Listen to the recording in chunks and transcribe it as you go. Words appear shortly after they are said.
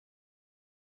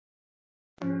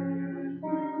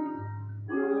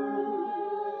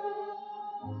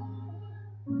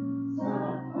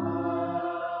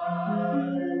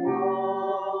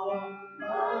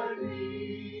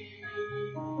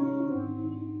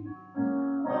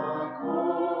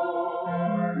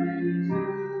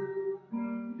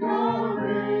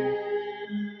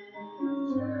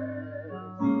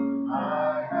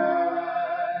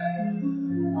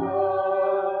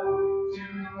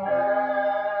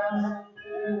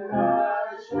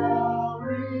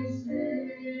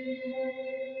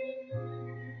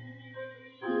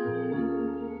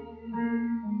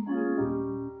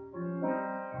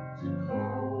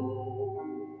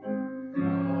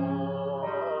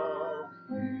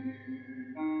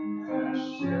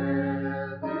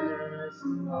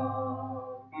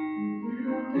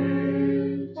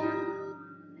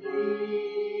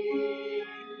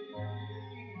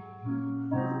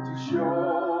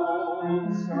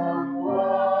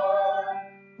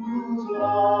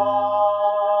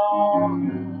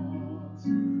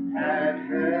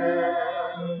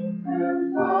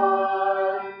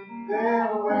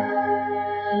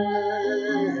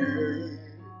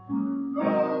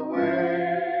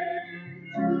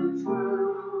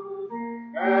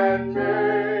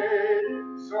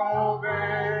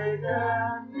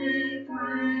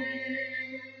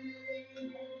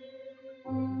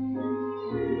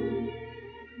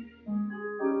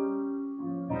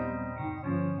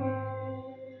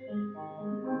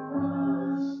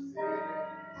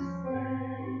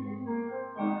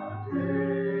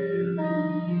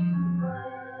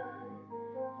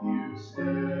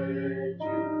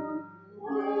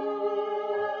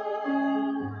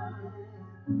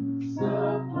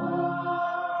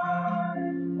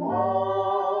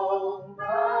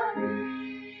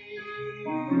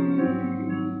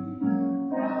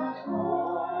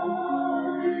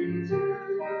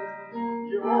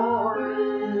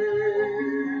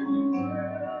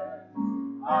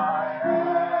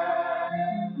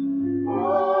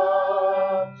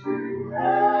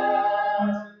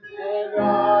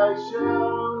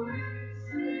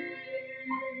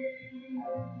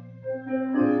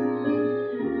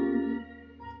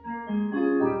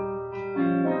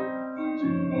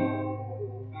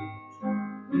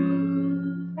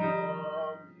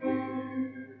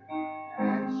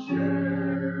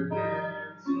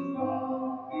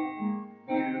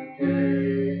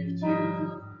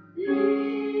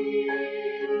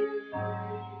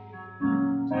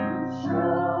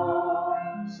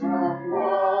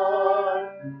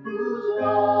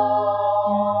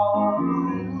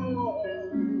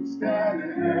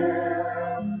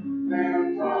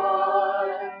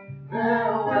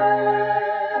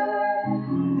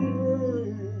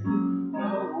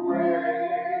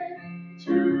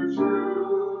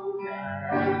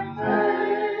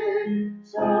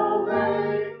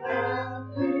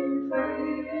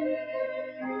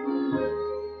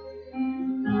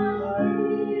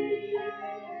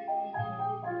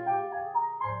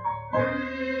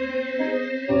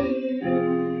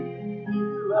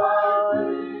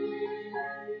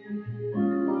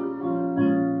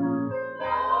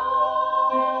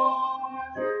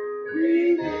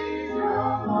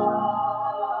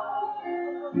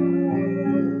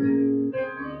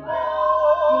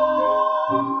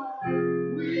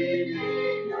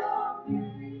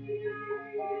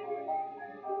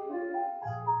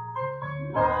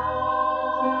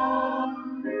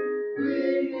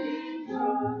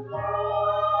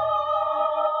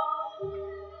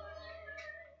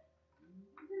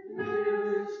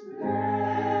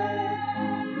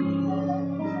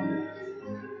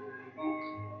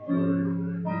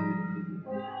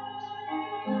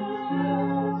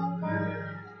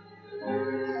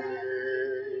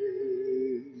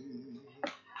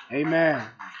Amen.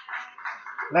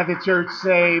 Let the church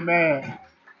say amen.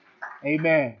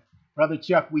 Amen. Brother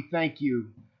Chuck, we thank you.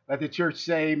 Let the church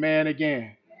say amen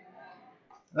again.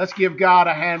 Let's give God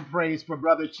a hand praise for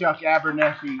Brother Chuck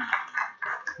Abernethy,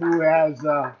 who has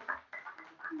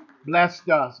blessed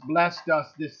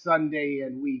us this Sunday,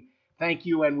 and we thank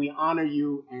you and we honor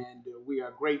you, and we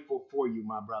are grateful for you,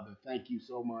 my brother. Thank you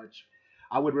so much.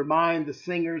 I would remind the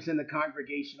singers in the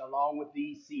congregation, along with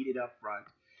these seated up front,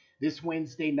 this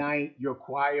Wednesday night, your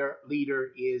choir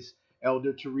leader is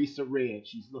Elder Teresa Red.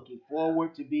 She's looking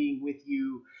forward to being with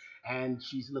you, and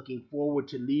she's looking forward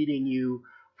to leading you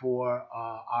for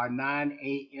our 9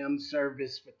 a.m.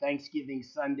 service for Thanksgiving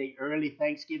Sunday, early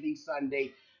Thanksgiving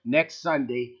Sunday, next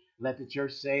Sunday. Let the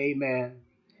church say amen.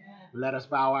 Let us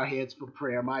bow our heads for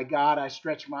prayer. My God, I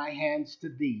stretch my hands to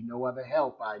thee. No other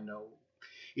help I know.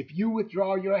 If you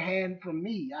withdraw your hand from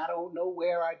me, I don't know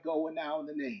where I'd go. And now in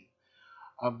the name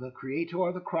of the Creator,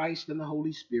 of the Christ, and the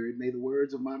Holy Spirit, may the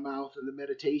words of my mouth and the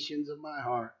meditations of my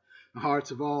heart, the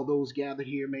hearts of all those gathered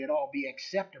here, may it all be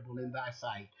acceptable in thy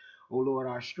sight. O Lord,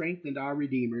 our strength and our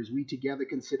Redeemer, as we together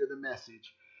consider the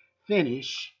message.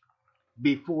 Finish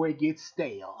before it gets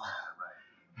stale.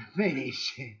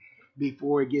 Finish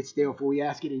before it gets stale. For we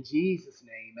ask it in Jesus'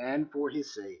 name and for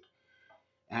his sake.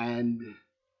 And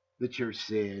the church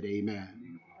said,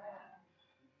 amen.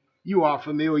 You are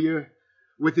familiar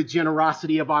with the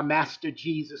generosity of our Master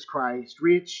Jesus Christ.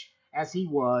 Rich as he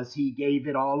was, he gave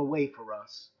it all away for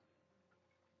us.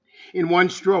 In one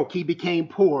stroke, he became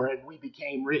poor and we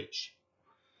became rich.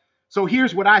 So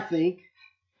here's what I think.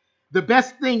 The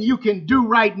best thing you can do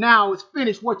right now is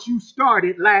finish what you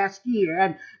started last year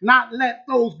and not let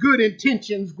those good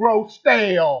intentions grow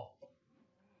stale.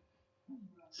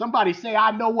 Somebody say,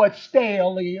 I know what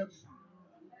stale is.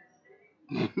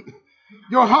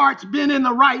 Your heart's been in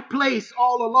the right place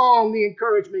all along, the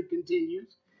encouragement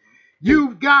continues.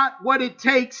 You've got what it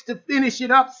takes to finish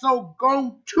it up, so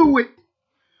go to it.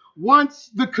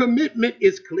 Once the commitment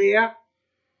is clear,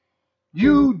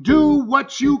 you do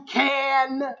what you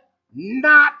can,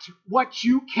 not what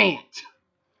you can't.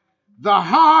 The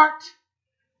heart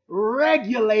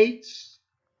regulates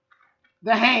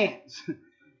the hands.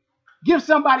 Give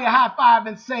somebody a high five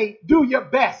and say, do your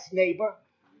best, neighbor.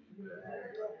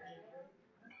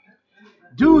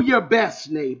 Do your best,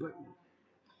 neighbor.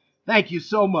 Thank you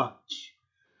so much.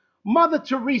 Mother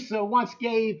Teresa once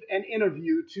gave an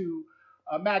interview to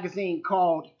a magazine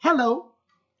called Hello.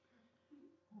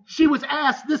 She was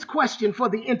asked this question for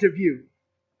the interview.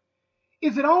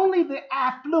 Is it only the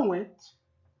affluent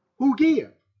who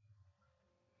give?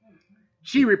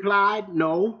 She replied,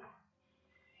 no.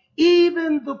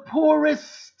 Even the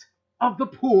poorest of the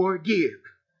poor give.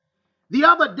 The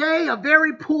other day, a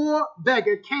very poor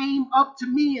beggar came up to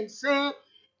me and said,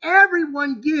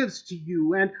 everyone gives to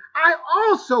you, and I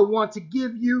also want to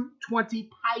give you 20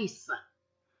 paisa,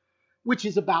 which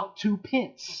is about 2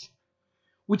 pence,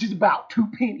 which is about 2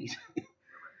 pennies.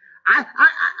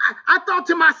 I thought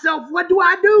to myself, what do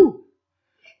I do?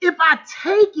 If I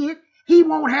take it, he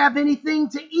won't have anything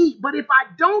to eat. But if I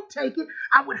don't take it,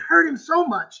 I would hurt him so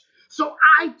much. So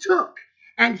I took,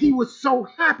 and he was so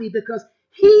happy because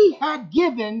he had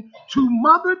given to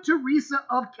Mother Teresa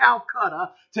of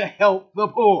Calcutta to help the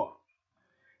poor.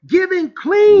 Giving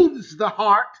cleans the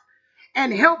heart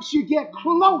and helps you get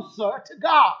closer to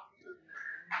God.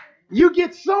 You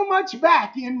get so much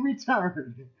back in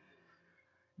return.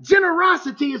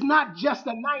 Generosity is not just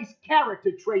a nice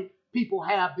character trait people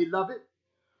have, beloved.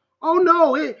 Oh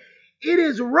no, it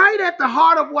is right at the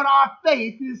heart of what our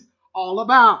faith is all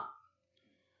about.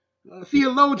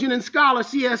 Theologian and scholar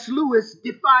C.S. Lewis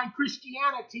defined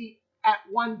Christianity at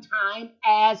one time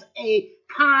as a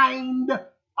kind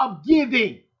of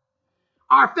giving.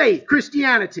 Our faith,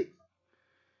 Christianity.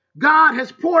 God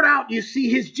has poured out, you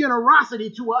see, his generosity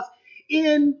to us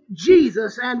in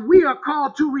Jesus, and we are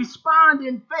called to respond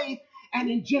in faith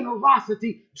and in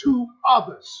generosity to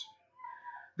others.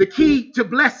 The key to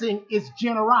blessing is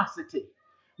generosity.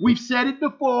 We've said it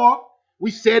before.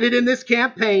 We said it in this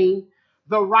campaign.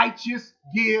 The righteous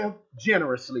give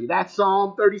generously. That's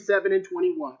Psalm 37 and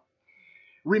 21.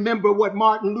 Remember what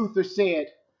Martin Luther said.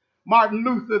 Martin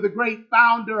Luther, the great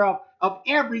founder of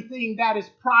everything that is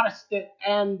Protestant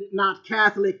and not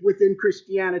Catholic within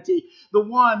Christianity,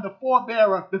 the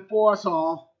forebearer before us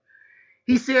all.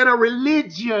 He said a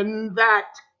religion that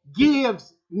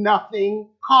gives nothing,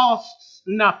 costs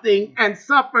nothing, and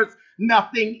suffers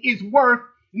nothing is worth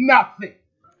nothing.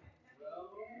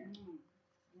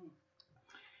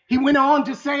 He went on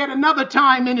to say at another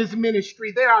time in his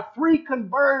ministry, there are 3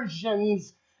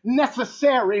 conversions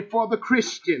necessary for the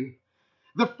Christian.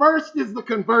 The first is the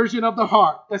conversion of the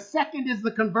heart. The second is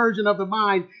the conversion of the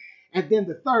mind. And then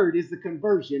the third is the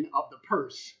conversion of the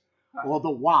purse or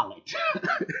the wallet.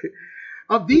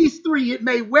 Of these 3, it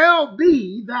may well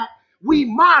be that we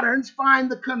moderns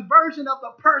find the conversion of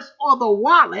the purse or the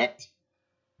wallet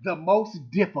the most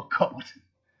difficult.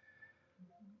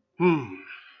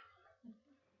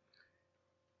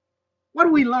 What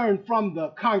do we learn from the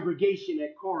congregation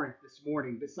at Corinth this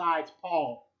morning besides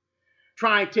Paul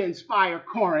trying to inspire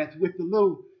Corinth with the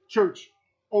little church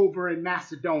over in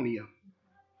Macedonia?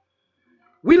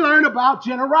 We learn about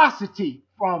generosity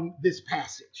from this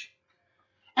passage.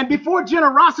 And before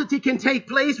generosity can take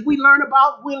place, we learn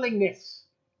about willingness.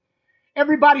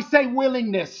 Everybody say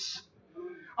willingness.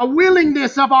 A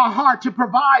willingness of our heart to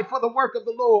provide for the work of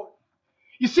the Lord.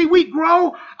 You see, we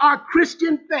grow our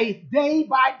Christian faith day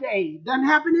by day. It doesn't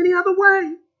happen any other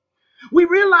way. We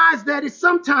realize that it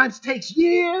sometimes takes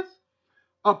years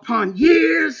upon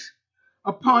years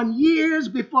upon years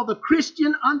before the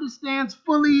Christian understands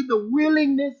fully the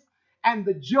willingness and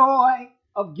the joy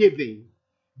of giving.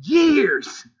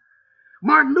 Years.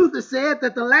 Martin Luther said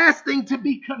that the last thing to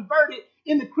be converted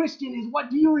in the Christian is what?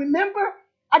 Do you remember?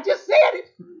 I just said it.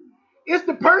 It's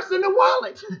the purse and the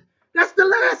wallet. That's the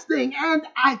last thing. And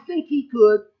I think he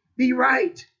could be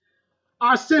right.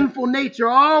 Our sinful nature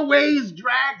always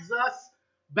drags us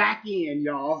back in,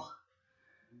 y'all,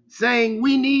 saying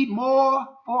we need more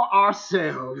for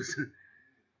ourselves.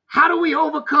 How do we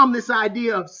overcome this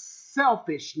idea of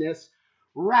selfishness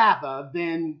rather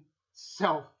than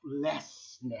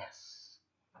selflessness?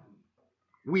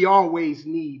 We always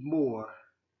need more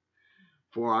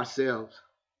for ourselves.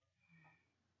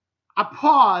 I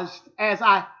paused as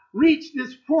I reached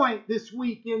this point this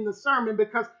week in the sermon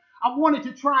because I wanted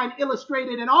to try and illustrate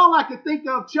it. And all I could think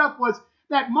of, Chuck, was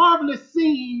that marvelous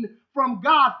scene from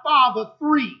Godfather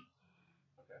 3.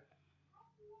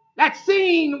 That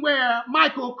scene where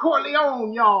Michael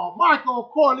Corleone, y'all,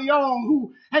 Michael Corleone,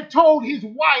 who had told his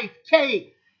wife,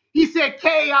 Kay, he said,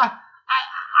 Kay,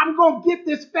 I'm going to get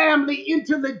this family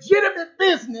into legitimate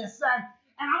business, and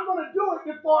I'm going to do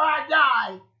it before I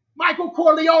die. Michael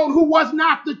Corleone, who was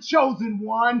not the chosen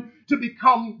one to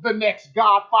become the next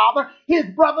Godfather, his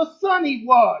brother Sonny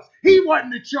was. He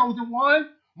wasn't the chosen one.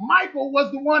 Michael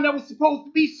was the one that was supposed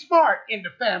to be smart in the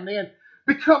family and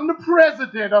become the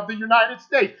president of the United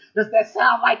States. Does that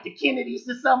sound like the Kennedys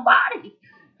to somebody?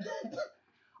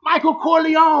 Michael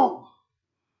Corleone,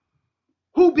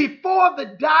 who before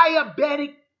the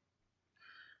diabetic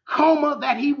coma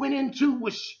that he went into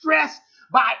was stressed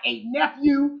by a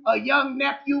young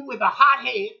nephew with a hot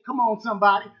head, come on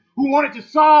somebody, who wanted to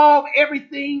solve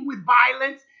everything with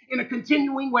violence in a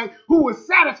continuing way, who was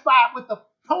satisfied with the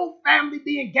whole family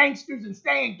being gangsters and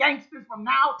staying gangsters from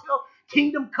now till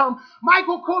kingdom come.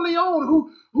 Michael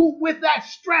Corleone, who with that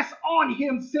stress on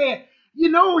him said, you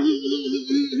know,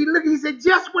 he said,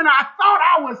 just when I thought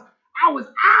I was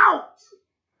out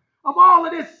of all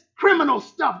of this criminal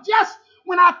stuff, just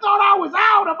when I thought I was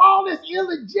out of all this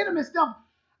illegitimate stuff,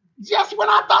 just when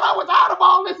I thought I was out of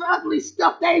all this ugly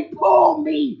stuff, they pulled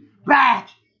me back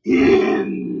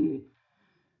in.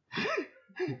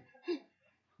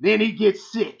 Then he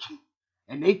gets sick,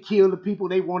 and they kill the people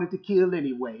they wanted to kill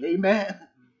anyway. Amen.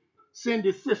 Send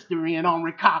his sister in on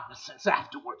recognizance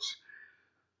afterwards.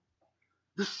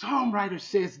 The songwriter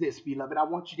says this, beloved. I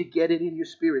want you to get it in your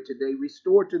spirit today.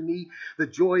 Restore to me the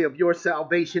joy of your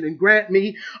salvation and grant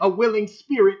me a willing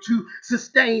spirit to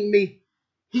sustain me.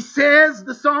 He says,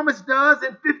 the psalmist does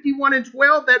in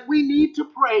 51:12, that we need to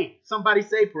pray. Somebody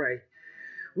say pray.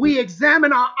 We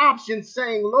examine our options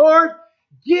saying, Lord,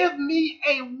 give me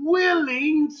a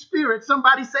willing spirit.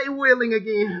 Somebody say willing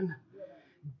again.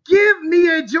 Give me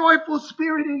a joyful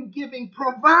spirit in giving,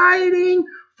 providing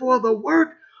for the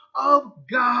work of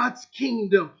God's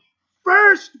kingdom.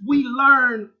 First, we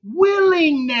learn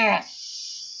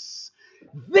willingness.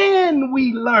 Then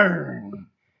we learn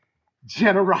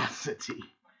generosity.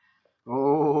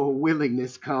 Oh,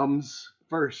 willingness comes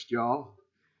first, y'all.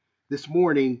 This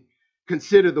morning,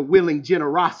 consider the willing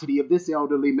generosity of this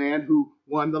elderly man who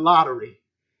won the lottery.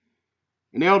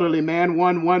 An elderly man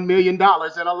won $1 million in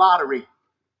a lottery.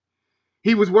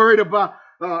 He was worried about,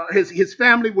 his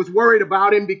family was worried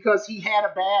about him because he had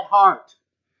a bad heart.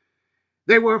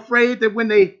 They were afraid that when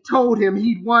they told him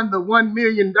he'd won the $1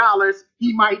 million,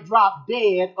 he might drop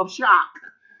dead of shock.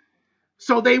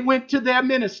 So they went to their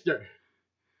minister,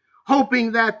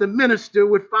 hoping that the minister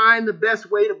would find the best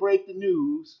way to break the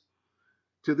news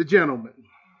to the gentleman.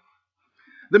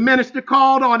 The minister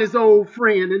called on his old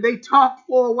friend, and they talked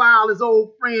for a while, as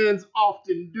old friends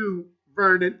often do,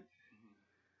 Vernon,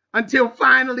 until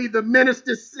finally the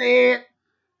minister said,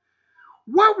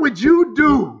 what would you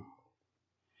do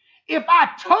if I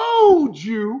told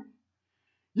you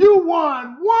you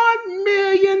won $1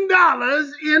 million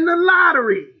in the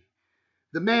lottery?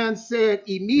 The man said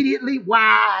immediately,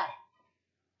 why,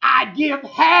 I give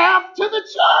half to the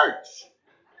church.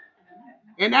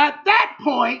 And at that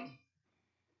point,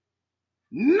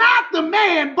 not the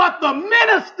man, but the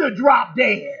minister dropped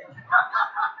dead.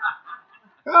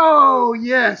 Oh,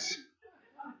 yes.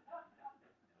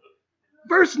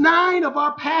 Verse 9 of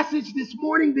our passage this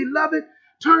morning, beloved,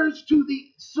 turns to the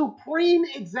supreme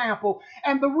example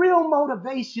and the real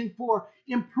motivation for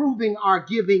improving our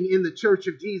giving in the Church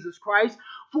of Jesus Christ.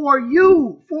 For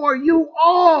you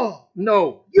all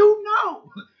know,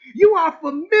 you are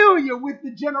familiar with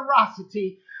the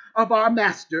generosity of our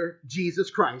Master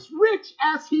Jesus Christ. Rich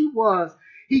as he was,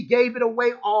 he gave it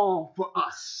away all for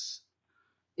us.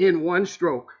 In one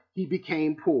stroke, he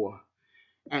became poor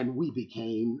and we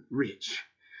became rich.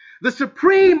 The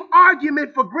supreme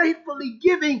argument for gratefully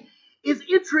giving is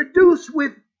introduced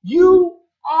with you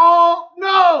all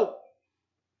know.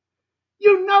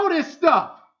 You know this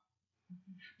stuff.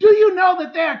 Do you know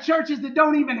that there are churches that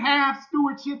don't even have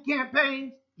stewardship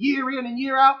campaigns year in and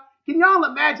year out? Can y'all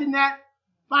imagine that?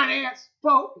 Finance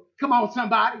folk, come on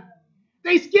somebody.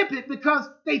 They skip it because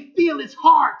they feel it's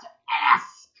hard to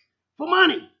ask for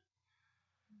money.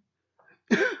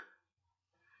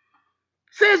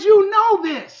 Says you know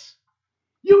this.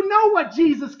 You know what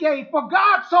Jesus gave. For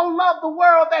God so loved the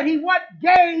world that he what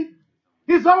gave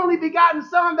his only begotten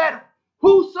son, that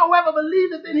whosoever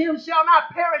believeth in him shall not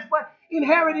perish but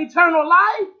inherit eternal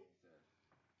life.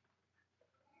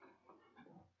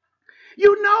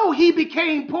 You know he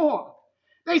became poor.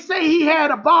 They say he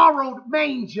had a borrowed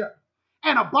manger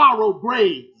and a borrowed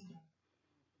grave.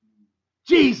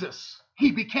 Jesus,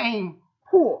 he became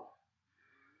poor.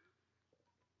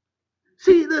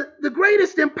 See, the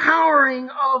greatest empowering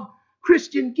of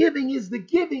Christian giving is the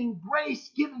giving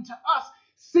grace given to us,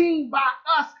 seen by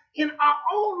us in our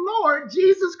own Lord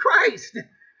Jesus Christ.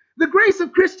 The grace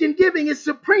of Christian giving is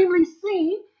supremely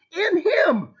seen in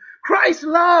Him. Christ's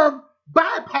love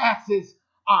bypasses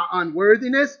our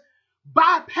unworthiness,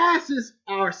 bypasses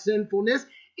our sinfulness,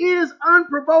 is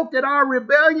unprovoked at our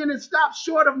rebellion, and stops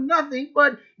short of nothing,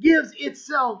 but gives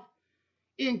itself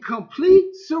in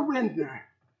complete surrender.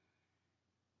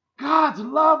 God's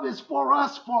love is for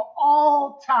us for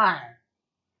all time.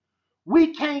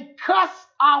 We can't cuss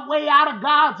our way out of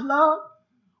God's love.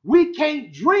 We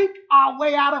can't drink our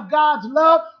way out of God's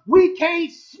love. We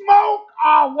can't smoke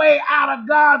our way out of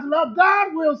God's love.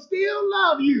 God will still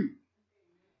love you.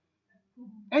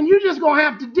 And you're just going to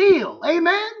have to deal.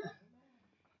 Amen?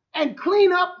 And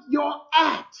clean up your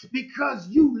act because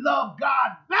you love God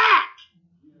back.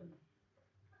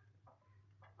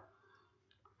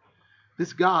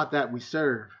 This God that we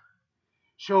serve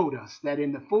showed us that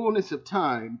in the fullness of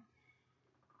time,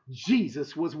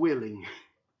 Jesus was willing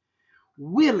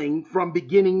from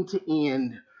beginning to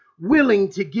end, willing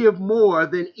to give more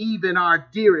than even our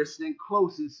dearest and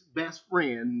closest best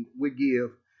friend would give.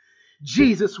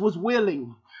 Jesus was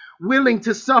willing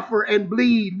to suffer and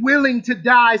bleed, willing to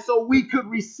die so we could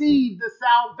receive the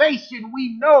salvation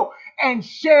we know and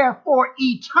share for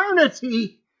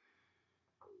eternity.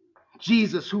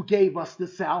 Jesus, who gave us the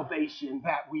salvation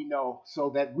that we know so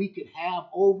that we could have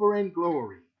over in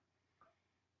glory.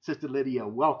 Sister Lydia,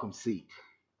 welcome seat,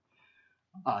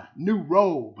 a new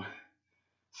robe,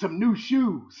 some new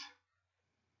shoes.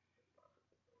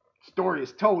 Story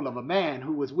is told of a man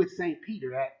who was with St.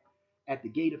 Peter at the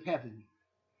gate of heaven.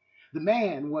 The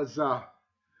man was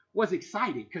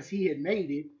excited because he had made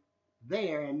it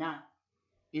there and not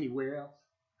anywhere else.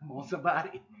 Come on,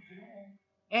 somebody.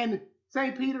 And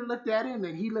St. Peter looked at him,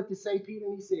 and he looked at St. Peter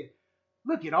and he said,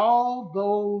 look at all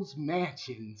those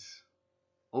mansions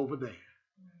over there.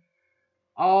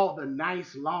 All the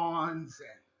nice lawns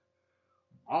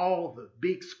and all the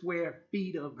big square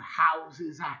feet of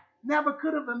houses. I never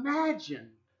could have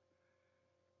imagined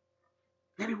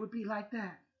that it would be like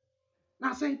that.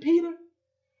 Now, St. Peter,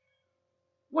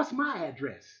 what's my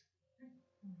address?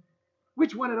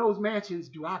 Which one of those mansions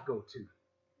do I go to?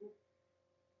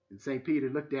 And St. Peter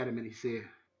looked at him and he said,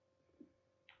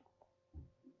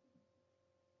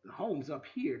 the homes up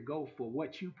here go for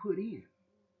what you put in.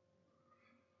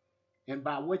 And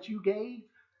by what you gave,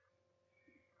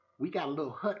 we got a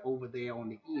little hut over there on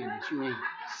the end that you ain't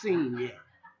seen yet.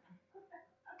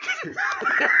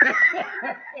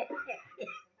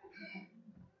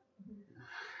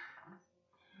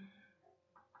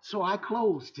 So I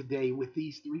close today with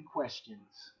these three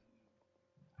questions.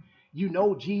 You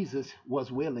know Jesus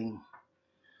was willing.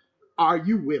 Are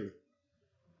you willing?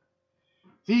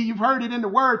 See, you've heard it in the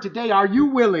word today. Are you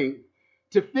willing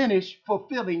to finish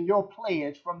fulfilling your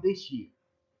pledge from this year?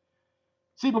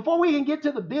 See, before we can get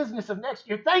to the business of next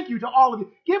year, thank you to all of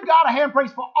you. Give God a hand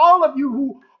praise for all of you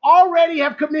who already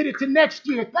have committed to next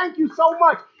year. Thank you so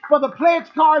much for the pledge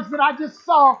cards that I just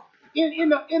saw in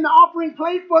the offering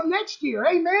plate for next year.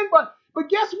 Amen. But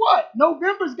guess what?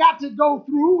 November's got to go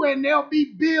through, and there'll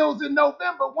be bills in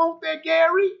November, won't there,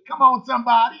 Gary? Come on,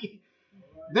 somebody.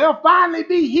 There'll finally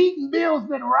be heating bills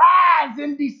that rise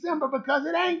in December because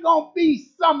it ain't going to be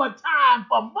summertime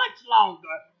for much longer.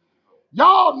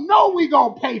 Y'all know we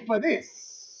going to pay for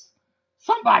this.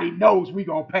 Somebody knows we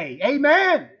going to pay.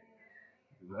 Amen.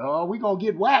 Well, we going to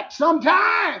get whacked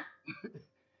sometime.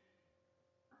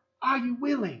 Are you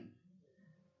willing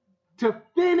to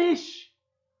finish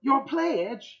your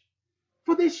pledge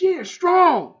for this year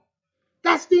strong?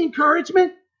 That's the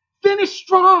encouragement. Finish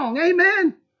strong.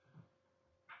 Amen.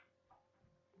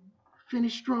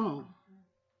 Finish strong.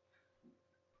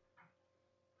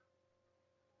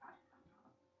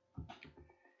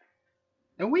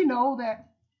 And we know that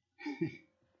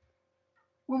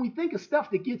when we think of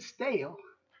stuff that gets stale,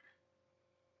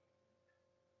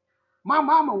 my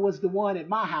mama was the one at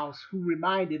my house who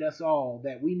reminded us all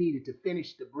that we needed to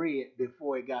finish the bread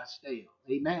before it got stale.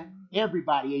 Amen.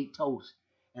 Everybody ate toast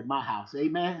at my house.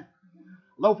 Amen.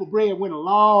 Loaf of bread went a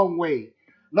long way.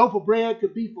 Loaf of bread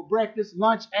could be for breakfast,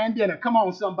 lunch, and dinner. Come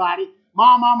on, somebody.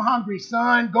 Mom, I'm hungry,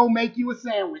 son. Go make you a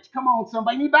sandwich. Come on,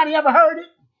 somebody. Anybody ever heard it?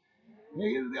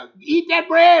 Eat that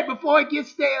bread before it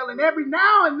gets stale. And every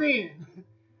now and then,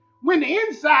 when the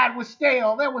inside was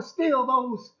stale, there was still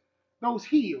those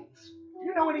heels.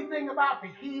 You know anything about the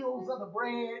heels of the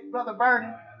bread, Brother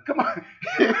Vernon? Come on.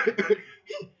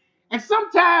 And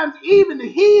sometimes even the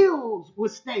heels were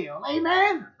stale.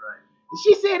 Amen?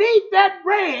 She said, eat that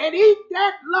bread, eat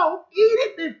that loaf, eat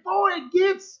it before it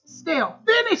gets stale.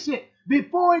 Finish it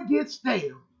before it gets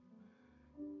stale.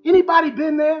 Anybody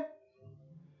been there?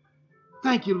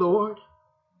 Thank you, Lord,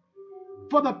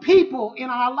 for the people in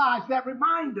our lives that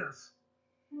remind us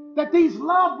that these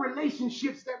love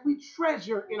relationships that we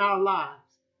treasure in our lives,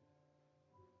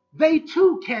 they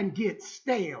too can get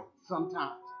stale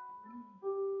sometimes.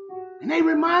 And they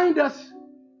remind us,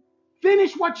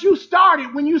 finish what you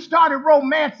started when you started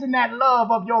romancing that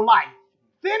love of your life.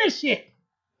 Finish it.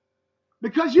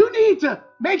 Because you need to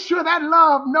make sure that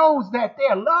love knows that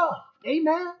they're loved.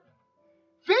 Amen.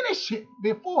 Finish it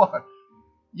before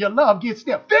your love gets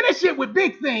stale. Finish it with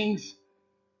big things,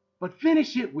 but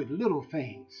finish it with little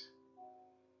things.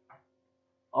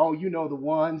 Oh, you know the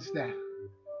ones that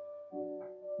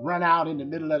run out in the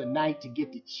middle of the night to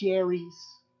get the cherries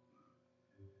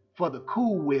for the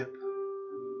Cool Whip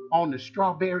on the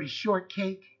strawberry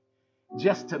shortcake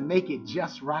just to make it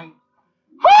just right.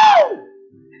 Woo!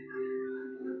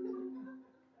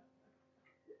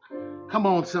 Come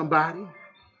on, somebody.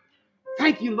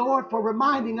 Thank you, Lord, for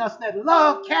reminding us that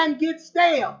love can get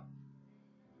stale.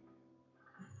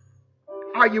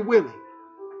 Are you willing?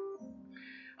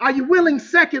 Are you willing,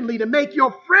 secondly, to make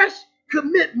your fresh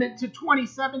commitment to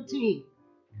 2017?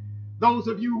 Those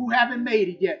of you who haven't made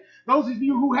it yet. Those of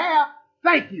you who have,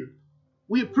 thank you.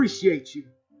 We appreciate you.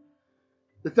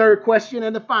 The third question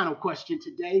and the final question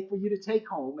today for you to take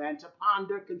home and to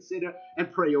ponder, consider,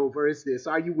 and pray over is this.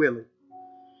 Are you willing?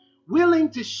 Willing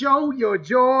to show your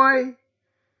joy,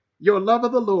 your love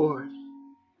of the Lord,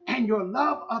 and your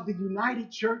love of the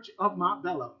United Church of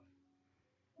Montbello.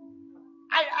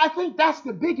 I think that's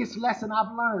the biggest lesson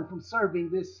I've learned from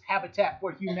serving this Habitat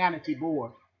for Humanity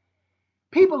board.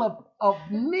 People of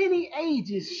many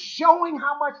ages showing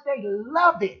how much they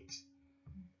love it.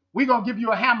 We're going to give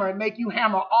you a hammer and make you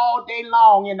hammer all day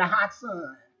long in the hot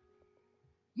sun.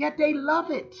 Yet they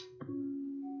love it.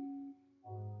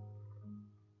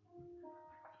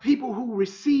 People who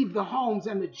receive the homes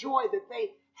and the joy that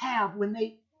they have when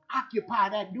they occupy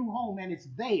that new home and it's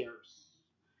theirs.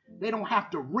 They don't have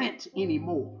to rent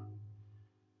anymore.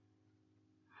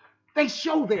 They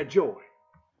show their joy.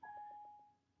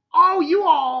 Oh, you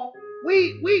all,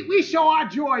 we show our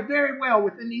joy very well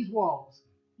within these walls.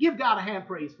 Give God a hand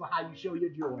praise for how you show your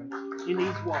joy in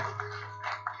these walls.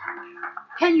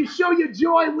 Can you show your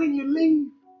joy when you leave?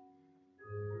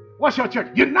 What's your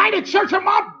church? United Church of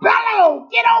Montbello.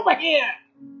 Get over here.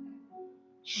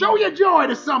 Show your joy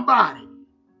to somebody.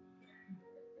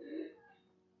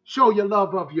 Show your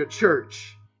love of your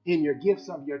church in your gifts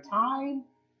of your time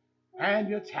and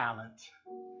your talent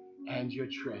and your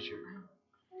treasure.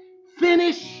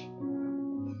 Finish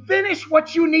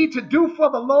what you need to do for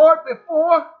the Lord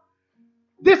before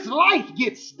this life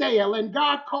gets stale and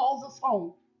God calls us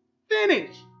home.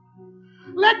 Finish.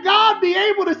 Let God be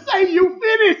able to say you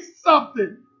finished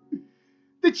something.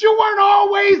 That you weren't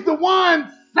always the one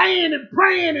saying and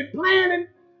praying and planning.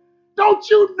 Don't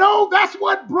you know that's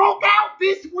what broke out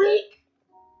this week?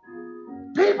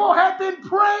 People have been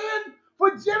praying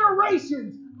for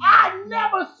generations. I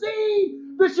never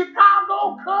seen the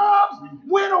Chicago Cubs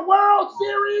win a World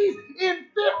Series in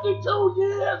 52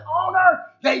 years on earth.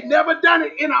 They've never done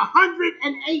it in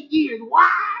 108 years. Why?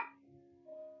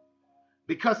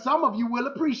 Because some of you will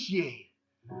appreciate.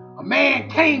 A man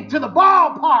came to the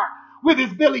ballpark with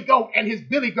his billy goat, and his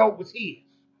billy goat was his.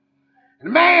 And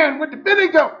the man with the billy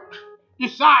goat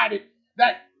decided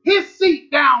that his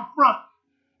seat down front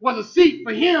was a seat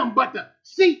for him, but the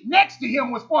seat next to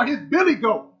him was for his billy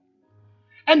goat.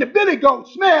 And the billy goat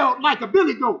smelled like a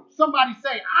billy goat. Somebody say,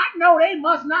 I know they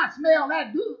must not smell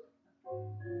that good.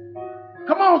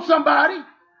 Come on, somebody.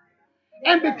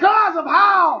 And because of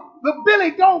how the billy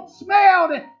goat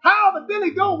smelled and how the billy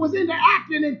goat was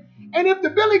interacting, and if the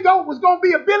billy goat was going to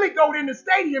be a billy goat in the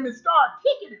stadium and start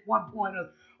kicking at one point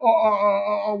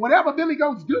or whatever billy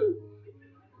goats do,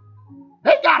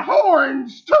 they got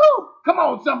horns too. Come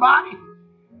on, somebody.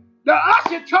 The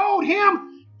usher told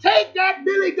him, take that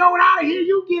billy goat out of here.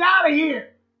 You get out of here.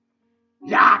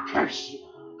 Yeah, I curse you.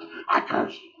 I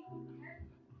curse you.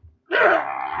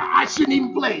 I shouldn't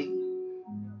even play.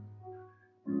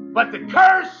 But the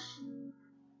curse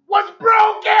was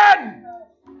broken.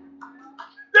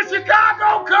 The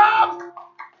Chicago Cubs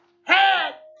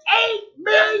had 8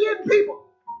 million people.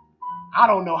 I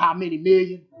don't know how many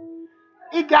million.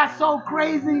 It got so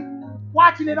crazy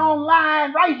watching it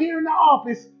online right here in the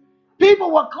office.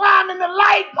 People were climbing the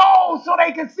light poles so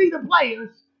they could see the players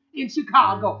in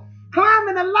Chicago.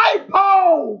 Climbing the light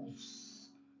poles.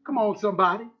 Come on,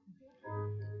 somebody.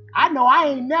 I know I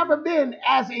ain't never been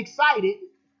as excited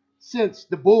since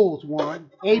the Bulls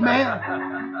won. Amen.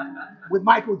 With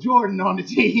Michael Jordan on the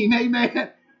team.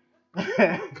 Amen.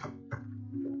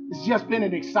 It's just been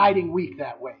an exciting week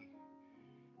that way.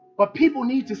 But people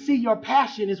need to see your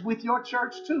passion is with your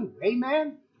church too.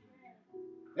 Amen.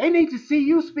 They need to see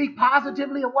you speak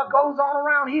positively of what goes on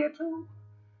around here too.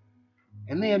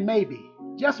 And then maybe,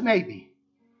 just maybe,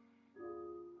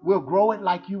 we'll grow it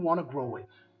like you want to grow it.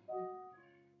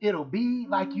 It'll be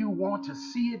like you want to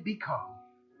see it become.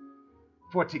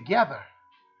 For together,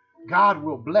 God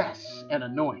will bless and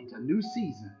anoint a new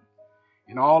season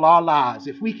in all our lives.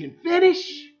 If we can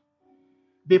finish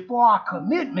before our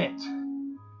commitment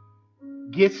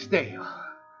gets stale.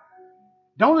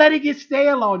 Don't let it get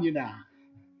stale on you now.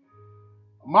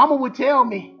 Mama would tell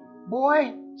me,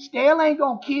 boy, stale ain't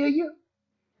gonna kill you.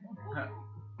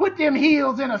 Put them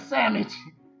heels in a sandwich.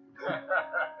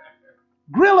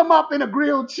 Grill them up in a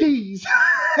grilled cheese.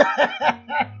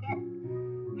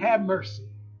 Have mercy.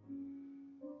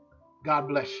 God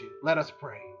bless you. Let us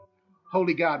pray.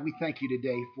 Holy God, we thank you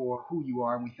today for who you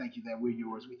are, and we thank you that we're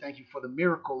yours. We thank you for the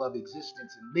miracle of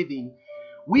existence and living.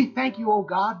 We thank you, oh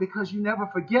God, because you never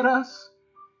forget us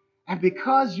and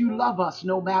because you love us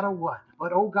no matter what.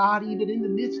 But, oh God, even in the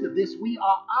midst of this, we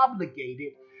are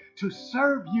obligated to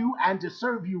serve you and to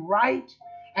serve you right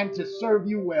and to serve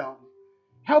you well.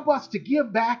 Help us to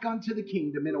give back unto the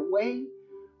kingdom in a way,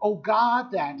 oh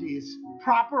God, that is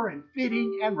proper and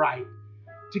fitting and right.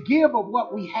 To give of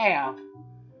what we have,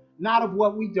 not of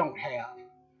what we don't have,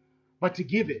 but to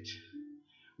give it,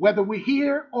 whether we're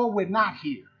here or we're not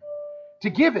here. To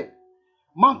give it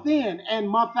month in and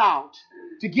month out.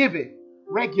 To give it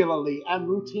regularly and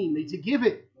routinely. To give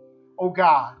it, oh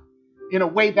God, in a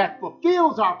way that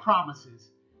fulfills our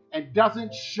promises and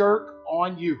doesn't shirk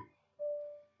on you.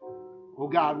 Oh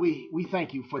God, we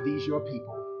thank you for these your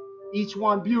people. Each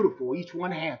one beautiful, each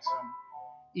one handsome,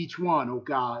 each one, oh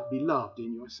God, beloved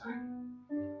in your sight.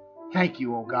 Thank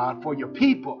you, oh God, for your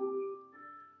people.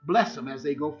 Bless them as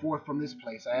they go forth from this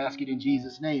place. I ask it in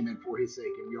Jesus' name and for his sake.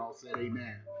 And we all said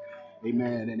amen.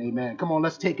 Amen and amen. Come on,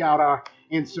 let's take out our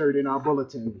insert in our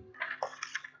bulletin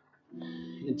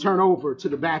and turn over to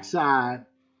the back side,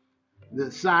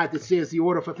 the side that says the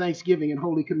order for Thanksgiving and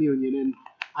Holy Communion. And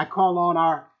I call on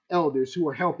our elders who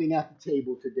are helping at the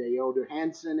table today, Elder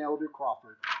Hanson, Elder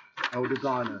Crawford, Elder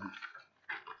Garner,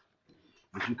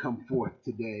 as you come forth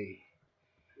today.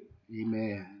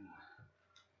 Amen.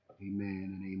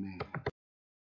 Amen and amen.